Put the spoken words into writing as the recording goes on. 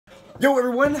Yo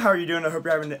everyone, how are you doing? I hope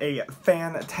you're having a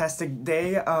fantastic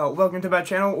day. Welcome to my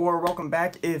channel, or welcome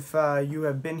back if you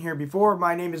have been here before.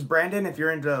 My name is Brandon. If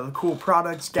you're into cool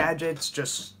products, gadgets,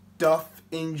 just stuff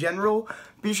in general,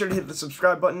 be sure to hit the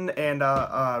subscribe button and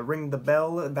ring the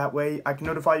bell. That way I can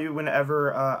notify you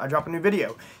whenever I drop a new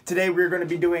video. Today we're going to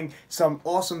be doing some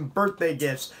awesome birthday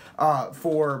gifts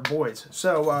for boys.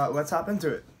 So let's hop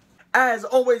into it. As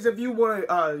always, if you want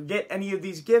to get any of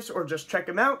these gifts or just check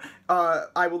them out,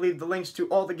 I will leave the links to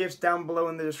all the gifts down below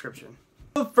in the description.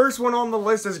 The first one on the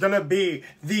list is going to be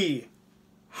the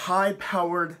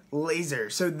high-powered laser.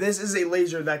 So this is a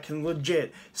laser that can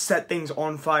legit set things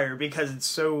on fire because it's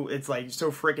so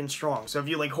freaking strong. So if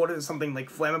you like hold it to something like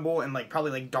flammable and like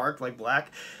probably like dark, like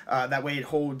black, that way it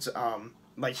holds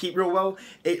like heat real well,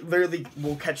 it literally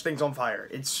will catch things on fire.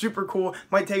 It's super cool.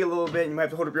 Might take a little bit, you might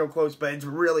have to hold it real close, but it's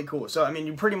really cool. So I mean,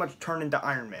 you pretty much turn into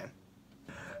Iron Man.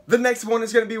 The next one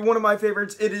is going to be one of my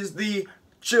favorites. It is the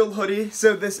Chill hoodie.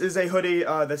 So this is a hoodie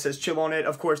that says chill on it,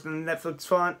 of course, in the Netflix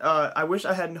font. I wish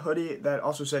I had a hoodie that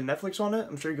also said Netflix on it.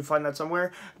 I'm sure you can find that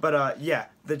somewhere. But yeah,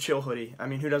 the Chill hoodie. I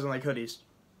mean, who doesn't like hoodies?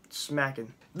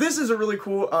 Smacking. This is a really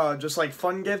cool just like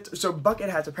fun gift. So bucket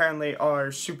hats apparently are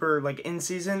super like in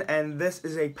season, and this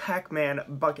is a Pac-Man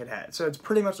bucket hat. So it's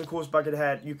pretty much the coolest bucket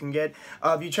hat you can get.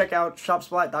 If you check out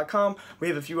shopsplat.com, we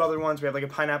have a few other ones. We have like a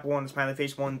pineapple one, a smiley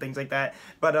face one, things like that.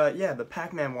 But yeah, the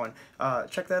Pac-Man one,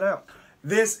 check that out.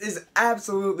 This is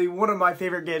absolutely one of my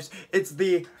favorite gifts. It's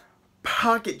the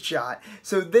pocket shot.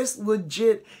 So this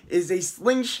legit is a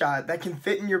slingshot that can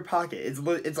fit in your pocket.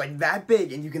 It's like that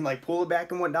big, and you can like pull it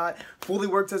back and whatnot. Fully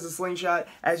works as a slingshot,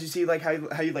 as you see like how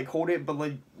you like hold it, but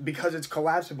like because it's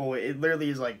collapsible, it literally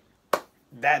is like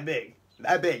that big,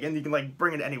 and you can like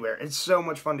bring it anywhere. It's so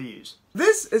much fun to use.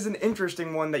 This is an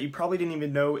interesting one that you probably didn't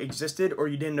even know existed, or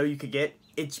you didn't know you could get.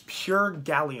 It's pure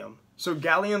gallium. So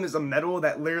gallium is a metal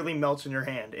that literally melts in your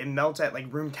hand. It melts at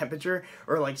like room temperature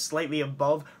or like slightly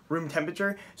above room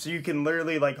temperature. So you can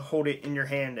literally like hold it in your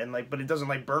hand and like, but it doesn't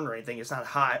like burn or anything. It's not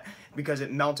hot because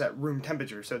it melts at room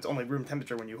temperature. So it's only room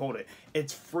temperature when you hold it.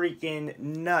 It's freaking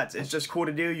nuts. It's just cool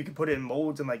to do. You can put it in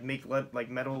molds and like make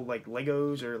like metal like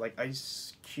Legos or like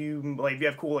ice cube. Like if you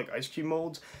have cool like ice cube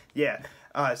molds, yeah.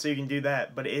 So you can do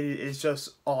that. But it is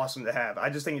just awesome to have.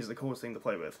 I just think it's the coolest thing to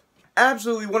play with.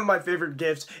 Absolutely one of my favorite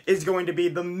gifts is going to be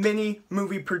the mini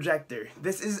movie projector.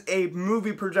 This is a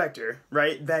movie projector,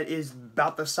 right, that is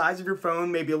about the size of your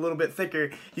phone, maybe a little bit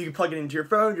thicker. You can plug it into your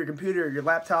phone, your computer, your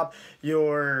laptop,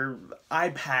 your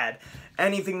iPad,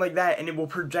 anything like that, and it will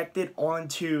project it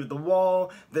onto the wall,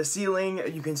 the ceiling.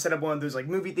 You can set up one of those like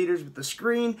movie theaters with the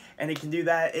screen, and it can do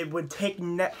that. It would take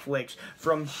Netflix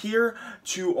from here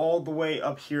to all the way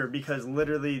up here, because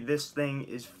literally this thing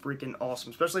is freaking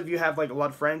awesome, especially if you have like a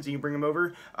lot of friends and you bring them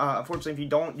over. Unfortunately, if you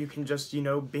don't, you can just, you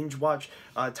know, binge watch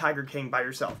Tiger King by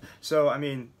yourself. So I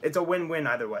mean, it's a win-win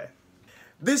either way.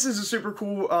 This is a super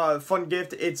cool, fun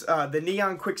gift. It's the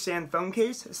Neon Quicksand phone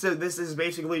case. So this is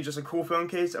basically just a cool phone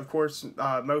case. Of course,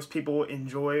 most people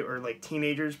enjoy, or like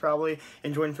teenagers probably,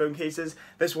 enjoying phone cases.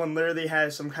 This one literally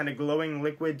has some kind of glowing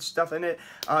liquid stuff in it.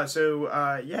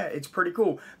 Yeah, it's pretty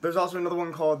cool. There's also another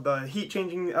one called the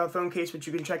heat-changing phone case, which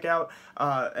you can check out.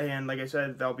 And like I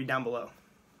said, that'll be down below.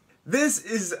 This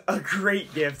is a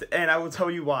great gift, and I will tell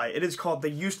you why. It is called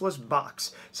the Useless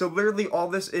Box. So literally all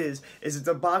this is it's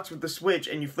a box with the switch,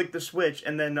 and you flick the switch,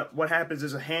 and then what happens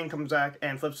is a hand comes back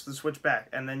and flips the switch back,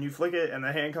 and then you flick it, and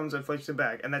the hand comes and flicks it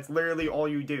back, and that's literally all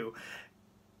you do.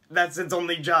 That's its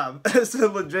only job.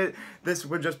 So legit, this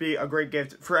would just be a great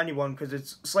gift for anyone, because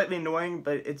it's slightly annoying,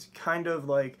 but it's kind of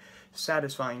like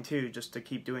satisfying too, just to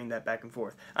keep doing that back and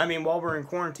forth. I mean, while we're in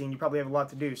quarantine, you probably have a lot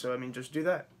to do, so I mean, just do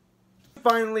that.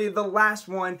 Finally, the last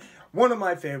one of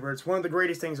my favorites, one of the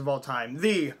greatest things of all time,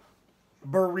 the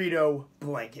burrito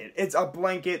blanket. It's a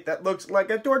blanket that looks like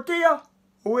a tortilla,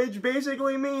 which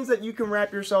basically means that you can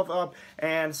wrap yourself up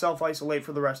and self-isolate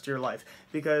for the rest of your life.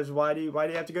 Because why do you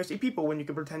have to go see people when you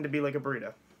can pretend to be like a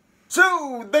burrito?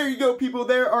 So, there you go, people.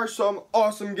 There are some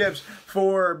awesome gifts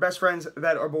for best friends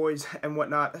that are boys and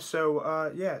whatnot.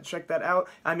 So, yeah, check that out.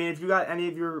 I mean, if you got any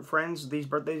of your friends these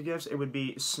birthday gifts, it would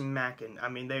be smacking. I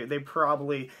mean, they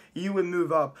probably, you would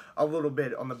move up a little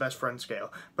bit on the best friend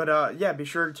scale. But, yeah, be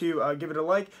sure to give it a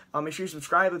like. Make sure you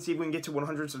subscribe. Let's see if we can get to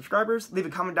 100 subscribers. Leave a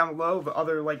comment down below of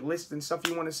other, like, lists and stuff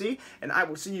you want to see. And I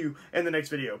will see you in the next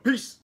video. Peace!